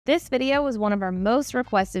This video was one of our most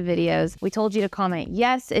requested videos. We told you to comment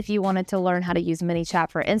yes if you wanted to learn how to use ManyChat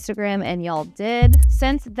for Instagram, and y'all did.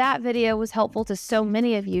 Since that video was helpful to so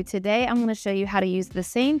many of you, today I'm going to show you how to use the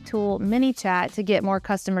same tool, ManyChat, to get more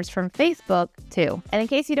customers from Facebook too. And in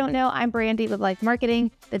case you don't know, I'm Brandy with Life Marketing,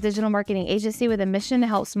 the digital marketing agency with a mission to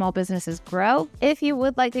help small businesses grow. If you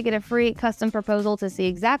would like to get a free custom proposal to see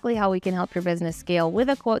exactly how we can help your business scale with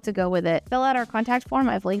a quote to go with it, fill out our contact form.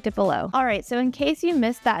 I've linked it below. All right, so in case you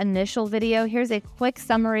missed that initial video, here's a quick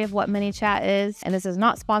summary of what ManyChat is, and this is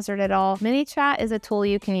not sponsored at all. ManyChat is a tool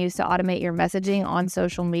you can use to automate your messaging on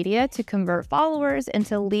social media to convert followers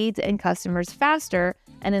into leads and customers faster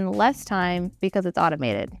and in less time because it's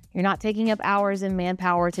automated. You're not taking up hours and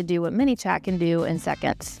manpower to do what ManyChat can do in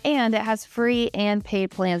seconds. And it has free and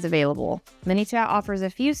paid plans available. ManyChat offers a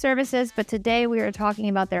few services, but today we are talking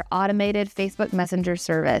about their automated Facebook Messenger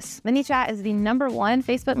service. ManyChat is the #1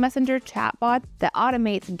 Facebook Messenger chatbot that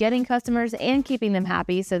automates getting customers and keeping them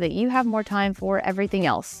happy so that you have more time for everything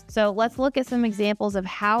else. So let's look at some examples of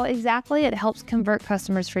how exactly it helps convert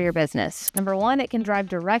customers for your business. #1, it can drive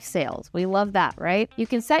direct sales. We love that, right? You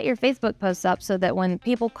can set your Facebook posts up so that when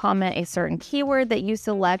people comment a certain keyword that you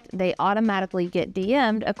select, they automatically get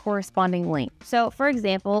DM'd a corresponding link. So for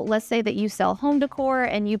example, let's say that you sell home decor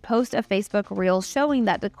and you post a Facebook reel showing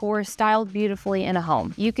that decor is styled beautifully in a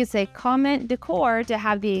home. You could say comment decor to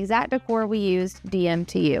have the exact decor we used DM'd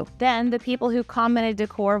to you. Then the people who commented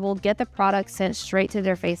decor will get the product sent straight to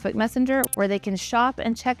their Facebook Messenger where they can shop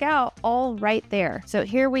and check out all right there. So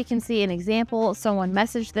here we can see an example. Someone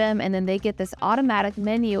messaged them and then they get this automatic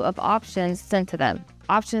menu of options sent to them.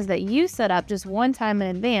 Options that you set up just one time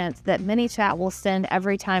in advance that ManyChat will send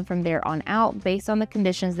every time from there on out based on the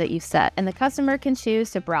conditions that you set. And the customer can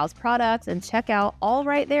choose to browse products and check out all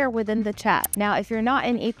right there within the chat. Now, if you're not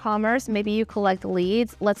in e-commerce, maybe you collect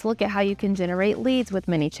leads. Let's look at how you can generate leads with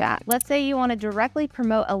ManyChat. Let's say you want to directly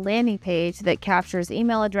promote a landing page that captures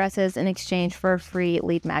email addresses in exchange for a free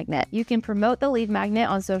lead magnet. You can promote the lead magnet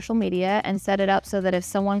on social media and set it up so that if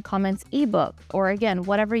someone comments ebook, or again,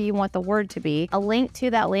 whatever you want the word to be, a link to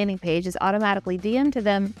that landing page is automatically DM'd to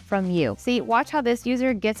them from you. See, watch how this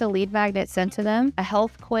user gets a lead magnet sent to them, a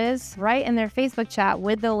health quiz right in their Facebook chat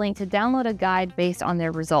with the link to download a guide based on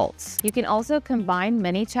their results. You can also combine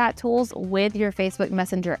ManyChat tools with your Facebook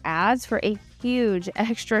Messenger ads for a huge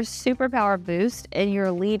extra superpower boost in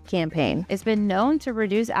your lead campaign. It's been known to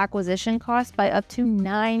reduce acquisition costs by up to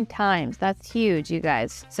 9 times. That's huge, you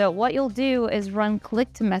guys. So what you'll do is run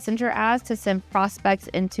click to Messenger ads to send prospects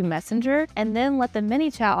into Messenger, and then let the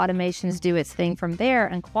ManyChat automations do its thing from there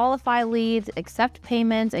and qualify leads, accept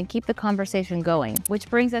payments, and keep the conversation going. Which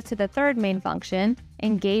brings us to the third main function,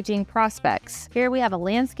 engaging prospects. Here we have a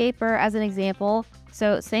landscaper as an example.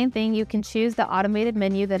 So same thing, you can choose the automated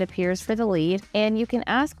menu that appears for the lead, and you can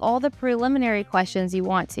ask all the preliminary questions you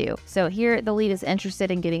want to. So here the lead is interested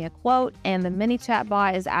in getting a quote, and the ManyChat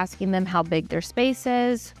bot is asking them how big their space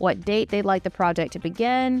is, what date they'd like the project to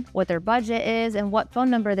begin, what their budget is, and what phone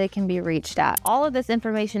number they can be reached at. All of this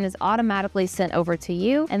information is automatically sent over to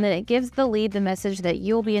you, and then it gives the lead the message that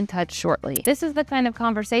you'll be in touch shortly. This is the kind of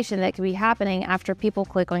conversation that could be happening after people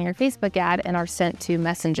click on your Facebook ad and are sent to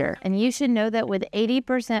Messenger. And you should know that with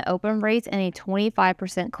 80% open rates and a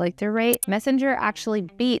 25% click-through rate, Messenger actually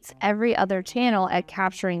beats every other channel at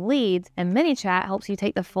capturing leads, and ManyChat helps you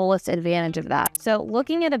take the fullest advantage of that. So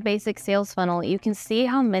looking at a basic sales funnel, you can see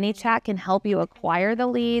how ManyChat can help you acquire the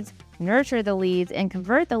leads, nurture the leads, and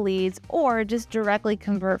convert the leads, or just directly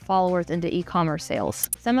convert followers into e-commerce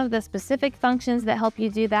sales. Some of the specific functions that help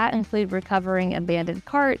you do that include recovering abandoned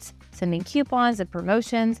carts, sending coupons and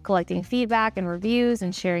promotions, collecting feedback and reviews,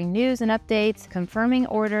 and sharing news and updates, confirming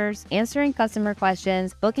orders, answering customer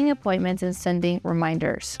questions, booking appointments, and sending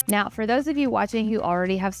reminders. Now, for those of you watching who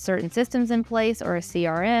already have certain systems in place or a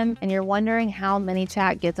CRM, and you're wondering how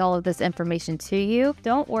ManyChat gets all of this information to you,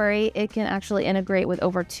 don't worry, it can actually integrate with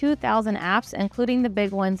over 2,000 apps, including the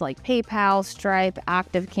big ones like PayPal, Stripe,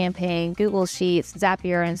 ActiveCampaign, Google Sheets,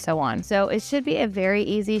 Zapier, and so on. So it should be a very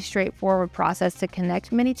easy, straightforward process to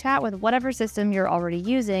connect ManyChat with whatever system you're already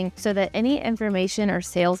using so that any information or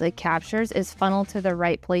sales it captures is funneled to the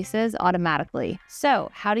right places automatically.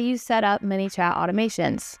 So how do you set up ManyChat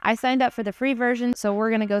automations? I signed up for the free version, so we're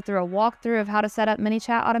going to go through a walkthrough of how to set up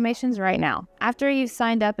ManyChat automations right now. After you've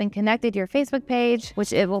signed up and connected your Facebook page,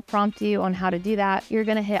 which it will prompt you on how to do that, you're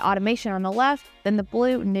going to hit automation on the left, then the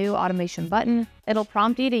blue new automation button. It'll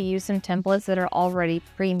prompt you to use some templates that are already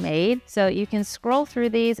pre-made. So you can scroll through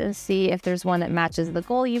these and see if there's one that matches the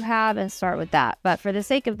goal you have and start with that. But for the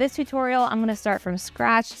sake of this tutorial, I'm going to start from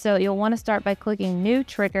scratch. So you'll want to start by clicking New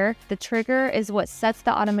Trigger. The trigger is what sets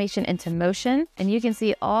the automation into motion, and you can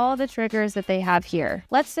see all the triggers that they have here.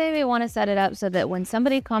 Let's say we want to set it up so that when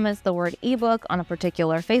somebody comments the word ebook on a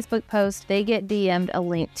particular Facebook post, they get DM'd a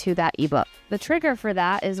link to that ebook. The trigger for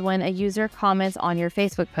that is when a user comments on your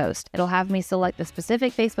Facebook post. It'll have me select the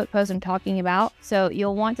specific Facebook post I'm talking about. So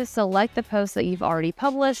you'll want to select the post that you've already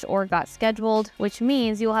published or got scheduled, which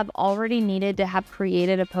means you'll have already needed to have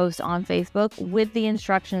created a post on Facebook with the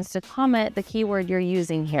instructions to comment the keyword you're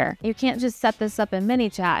using here. You can't just set this up in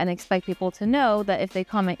ManyChat and expect people to know that if they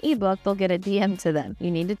comment ebook, they'll get a DM to them.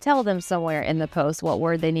 You need to tell them somewhere in the post what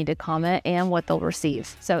word they need to comment and what they'll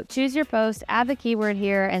receive. So choose your post, add the keyword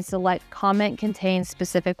here, and select comment contains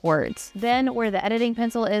specific words. Then where the editing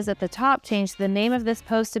pencil is at the top, change the name of this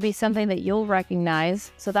post to be something that you'll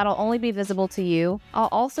recognize, so that'll only be visible to you. I'll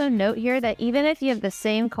also note here that even if you have the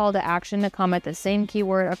same call to action to comment the same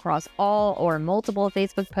keyword across all or multiple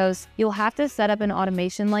Facebook posts, you'll have to set up an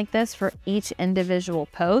automation like this for each individual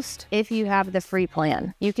post if you have the free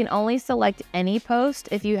plan. You can only select any post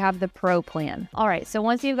if you have the pro plan. All right, so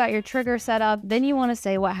once you've got your trigger set up, then you want to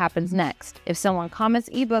say what happens next. If someone comments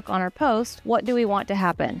ebook on our post, what do we want to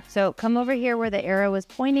happen? So come over here where the arrow is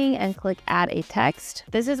pointing and click Add a Text.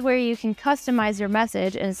 This is where you can customize your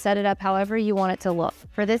message and set it up however you want it to look.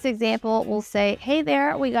 For this example, we'll say, "Hey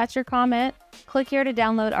there, we got your comment. Click here to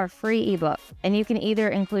download our free ebook." And you can either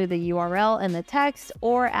include the URL in the text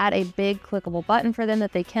or add a big clickable button for them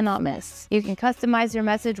that they cannot miss. You can customize your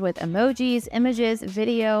message with emojis, images,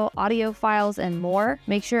 video, audio files, and more.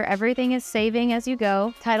 Make sure everything is saving as you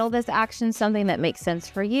go. Title this action something that makes sense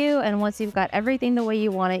for you, and once you've got everything the way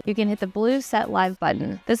you want it, you can hit the blue Set Live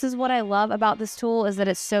button. This is what I love about this tool, is that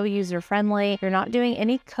it's so user-friendly. You're not doing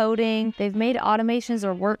any coding. They've made automations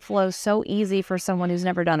or workflows so easy for someone who's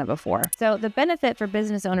never done it before. So the benefit for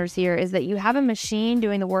business owners here is that you have a machine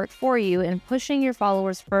doing the work for you and pushing your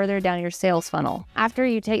followers further down your sales funnel. After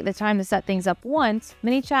you take the time to set things up once,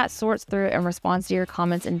 ManyChat sorts through and responds to your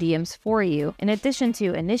comments and DMs for you, in addition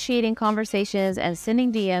to initiating conversations and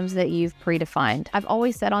sending DMs that you've predefined. I've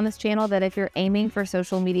always said on this channel that if you're aiming for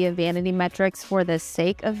social media vanity metrics for the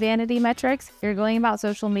sake of vanity metrics, you're going about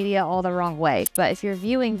social media all the wrong way. But if you're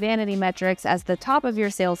viewing vanity metrics as the top of your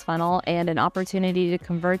sales funnel and an opportunity to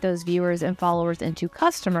convert those viewers and followers into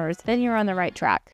customers, then you're on the right track.